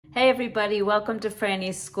Hey everybody, welcome to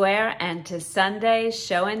Frannie's Square and to Sunday's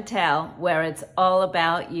Show and Tell, where it's all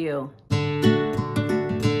about you.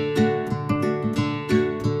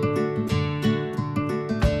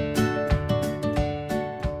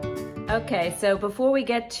 Okay, so before we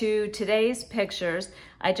get to today's pictures,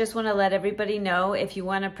 I just want to let everybody know if you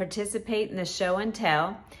want to participate in the show and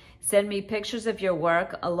tell, send me pictures of your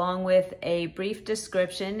work along with a brief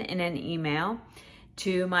description in an email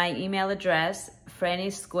to my email address,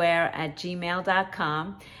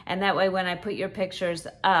 franniesquare@gmail.com, and that way when I put your pictures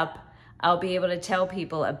up, I'll be able to tell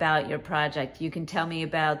people about your project. You can tell me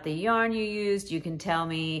about the yarn you used, you can tell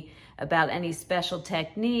me about any special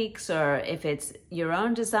techniques, or if it's your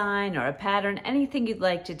own design or a pattern, anything you'd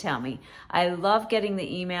like to tell me. I love getting the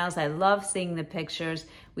emails, I love seeing the pictures.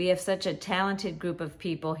 We have such a talented group of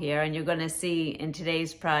people here, and you're gonna see in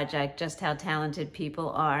today's project just how talented people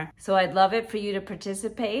are. So I'd love it for you to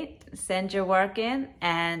participate, send your work in,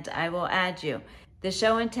 and I will add you. The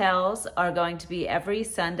show and tells are going to be every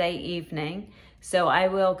Sunday evening, so I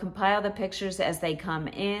will compile the pictures as they come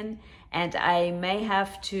in, and I may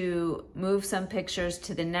have to move some pictures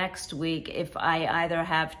to the next week if I either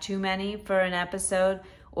have too many for an episode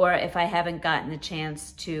or if I haven't gotten the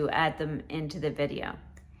chance to add them into the video.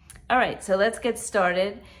 All right, so let's get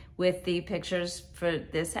started with the pictures for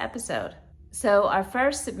this episode. So our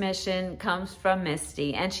first submission comes from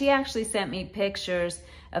Misty, and she actually sent me pictures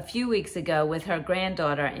a few weeks ago with her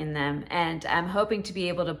granddaughter in them, and I'm hoping to be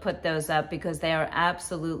able to put those up because they are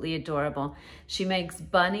absolutely adorable. She makes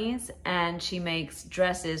bunnies and she makes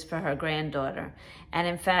dresses for her granddaughter. And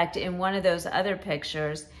in fact, in one of those other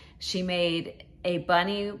pictures, she made a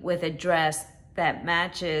bunny with a dress that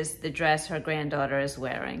matches the dress her granddaughter is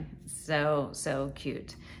wearing. So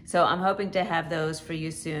cute. So I'm hoping to have those for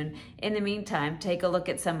you soon. In the meantime, take a look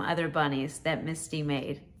at some other bunnies that Misty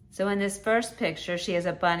made. So in this first picture, she has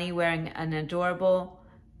a bunny wearing an adorable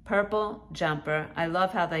purple jumper. I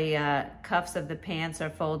love how the cuffs of the pants are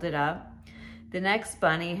folded up. The next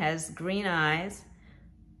bunny has green eyes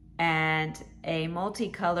and a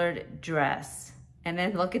multicolored dress. And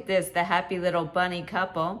then look at this, the happy little bunny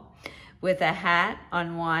couple with a hat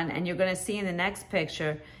on one. And you're gonna see in the next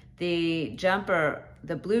picture, the jumper,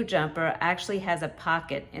 the blue jumper, actually has a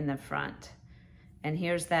pocket in the front. And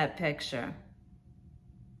here's that picture.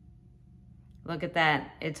 Look at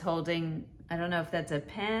that. It's holding, I don't know if that's a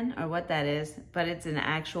pen or what that is, but it's an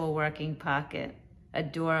actual working pocket.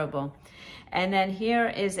 Adorable. And then here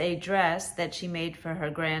is a dress that she made for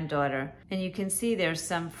her granddaughter. And you can see there's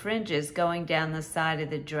some fringes going down the side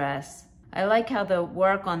of the dress. I like how the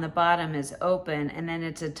work on the bottom is open and then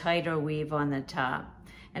it's a tighter weave on the top.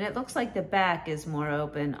 And it looks like the back is more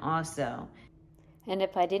open also. And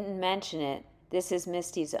if I didn't mention it, this is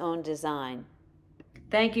Misty's own design.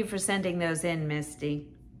 Thank you for sending those in, Misty.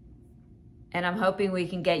 And I'm hoping we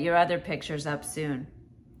can get your other pictures up soon.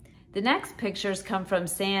 The next pictures come from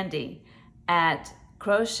Sandy at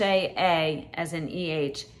Crochet A, as in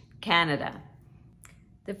EH, Canada.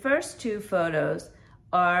 The first two photos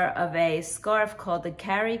are of a scarf called the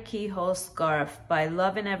Carry Keyhole Scarf by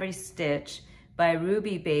Love in Every Stitch by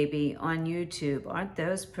Ruby Baby on YouTube. Aren't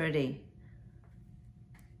those pretty?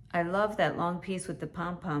 I love that long piece with the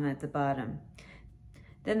pom-pom at the bottom.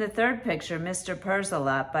 Then the third picture, Mr.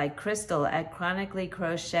 Persalot by Crystal at Chronically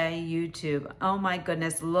Crochet YouTube. Oh my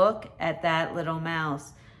goodness, look at that little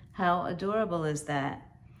mouse. How adorable is that?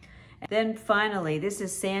 Then finally, this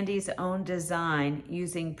is Sandy's own design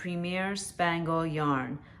using Premier Spangle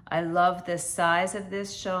yarn. I love the size of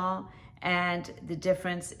this shawl and the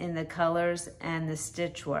difference in the colors and the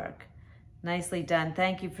stitch work. Nicely done.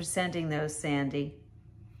 Thank you for sending those, Sandy.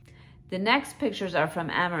 The next pictures are from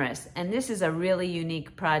Amaris, and this is a really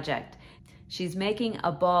unique project. She's making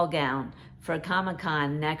a ball gown for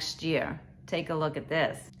Comic-Con next year. Take a look at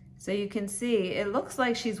this. So you can see, it looks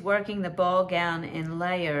like she's working the ball gown in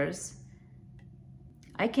layers.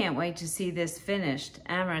 I can't wait to see this finished.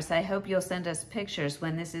 Amaris, I hope you'll send us pictures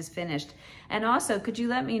when this is finished. And also, could you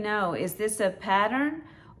let me know, is this a pattern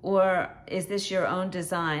or is this your own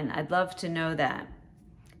design? I'd love to know that.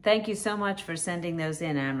 Thank you so much for sending those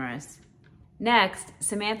in, Amaris. Next,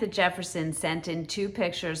 Samantha Jefferson sent in two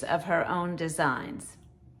pictures of her own designs.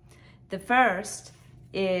 The first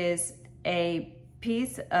is a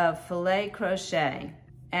piece of filet crochet,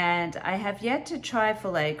 and I have yet to try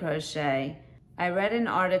filet crochet. I read an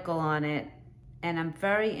article on it, and I'm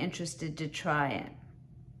very interested to try it.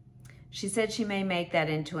 She said she may make that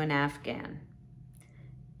into an afghan.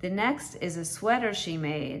 The next is a sweater she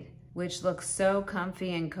made, which looks so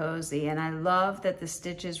comfy and cozy. And I love that the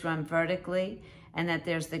stitches run vertically and that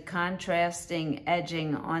there's the contrasting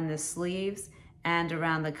edging on the sleeves and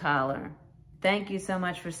around the collar. Thank you so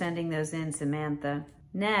much for sending those in, Samantha.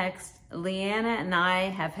 Next, Leanna and I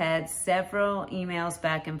have had several emails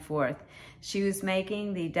back and forth. She was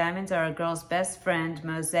making the Diamonds Are a Girl's Best Friend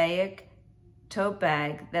mosaic tote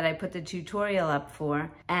bag that I put the tutorial up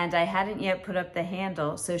for, and I hadn't yet put up the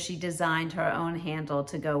handle, so she designed her own handle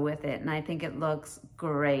to go with it, and I think it looks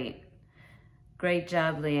great. Great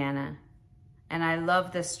job, Leanna. And I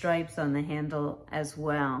love the stripes on the handle as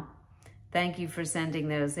well. Thank you for sending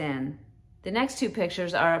those in. The next two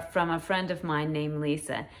pictures are from a friend of mine named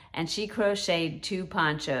Lisa, and she crocheted 2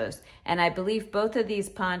 ponchos. And I believe both of these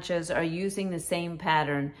ponchos are using the same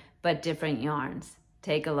pattern, but different yarns.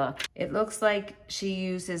 Take a look. It looks like she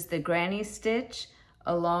uses the granny stitch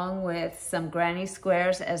along with some granny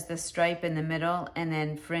squares as the stripe in the middle and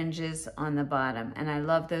then fringes on the bottom. And I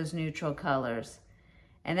love those neutral colors.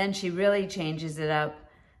 And then she really changes it up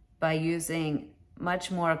by using much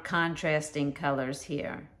more contrasting colors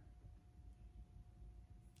here.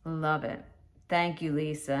 Love it. Thank you,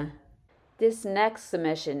 Lisa. This next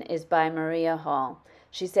submission is by Maria Hall.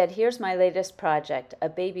 She said, here's my latest project, a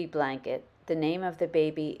baby blanket. The name of the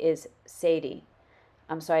baby is Sadie.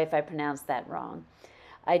 I'm sorry if I pronounced that wrong.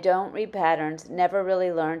 I don't read patterns, never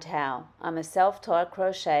really learned how. I'm a self-taught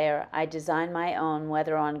crocheter. I design my own,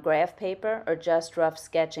 whether on graph paper or just rough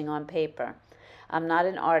sketching on paper. I'm not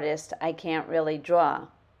an artist. I can't really draw.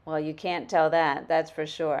 Well, you can't tell that, that's for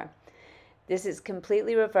sure. This is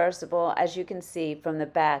completely reversible, as you can see from the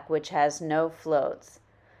back, which has no floats.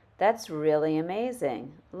 That's really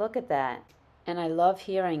amazing. Look at that. And I love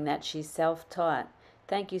hearing that she's self-taught.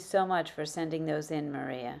 Thank you so much for sending those in,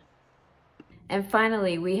 Maria. And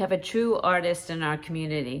finally, we have a true artist in our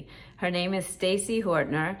community. Her name is Stacy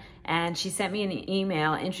Hortner, and she sent me an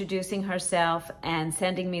email introducing herself and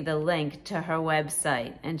sending me the link to her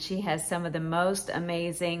website. And she has some of the most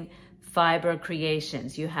amazing fiber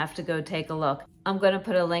creations. You have to go take a look. I'm going to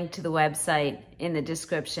put a link to the website in the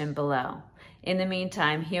description below. In the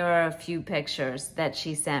meantime, here are a few pictures that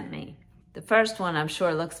she sent me. The first one I'm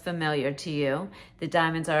sure looks familiar to you. The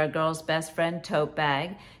Diamonds Are a Girl's Best Friend tote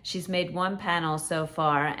bag. She's made 1 panel so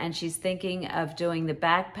far, and she's thinking of doing the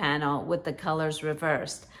back panel with the colors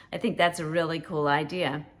reversed. I think that's a really cool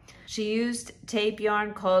idea. She used tape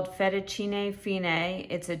yarn called Fettuccine Fine.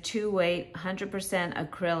 It's a 2-weight, 100%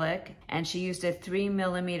 acrylic, and she used a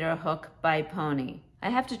 3mm hook by Pony.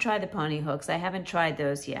 I have to try the Pony hooks. I haven't tried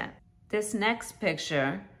those yet. This next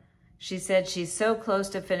picture, she said she's so close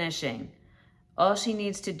to finishing. All she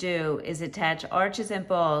needs to do is attach arches and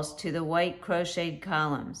balls to the white crocheted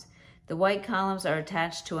columns. The white columns are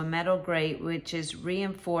attached to a metal grate which is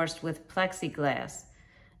reinforced with plexiglass.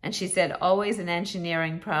 And she said, always an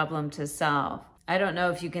engineering problem to solve. I don't know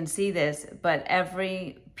if you can see this, but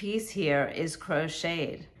every piece here is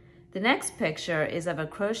crocheted. The next picture is of a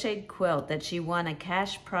crocheted quilt that she won a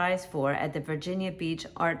cash prize for at the Virginia Beach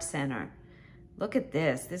Art Center. Look at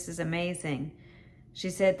this. This is amazing. She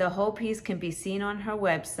said the whole piece can be seen on her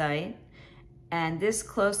website, and this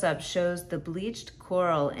close-up shows the bleached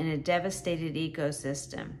coral in a devastated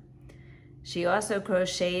ecosystem. She also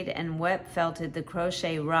crocheted and wet felted the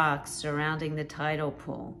crochet rocks surrounding the tidal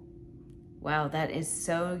pool. Wow, that is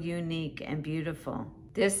so unique and beautiful.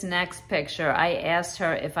 This next picture, I asked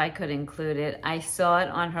her if I could include it. I saw it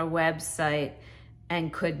on her website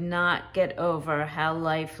and could not get over how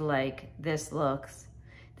lifelike this looks.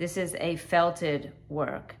 This is a felted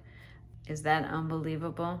work. Is that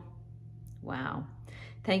unbelievable? Wow.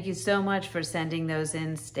 Thank you so much for sending those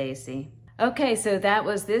in, Stacy. Okay, so that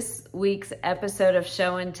was this week's episode of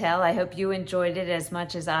Show and Tell. I hope you enjoyed it as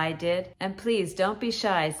much as I did. And please don't be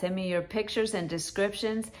shy. Send me your pictures and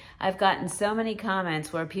descriptions. I've gotten so many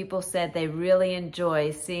comments where people said they really enjoy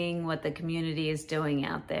seeing what the community is doing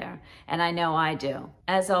out there. And I know I do.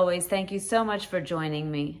 As always, thank you so much for joining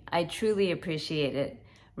me. I truly appreciate it.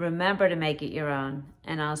 Remember to make it your own,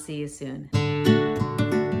 and I'll see you soon.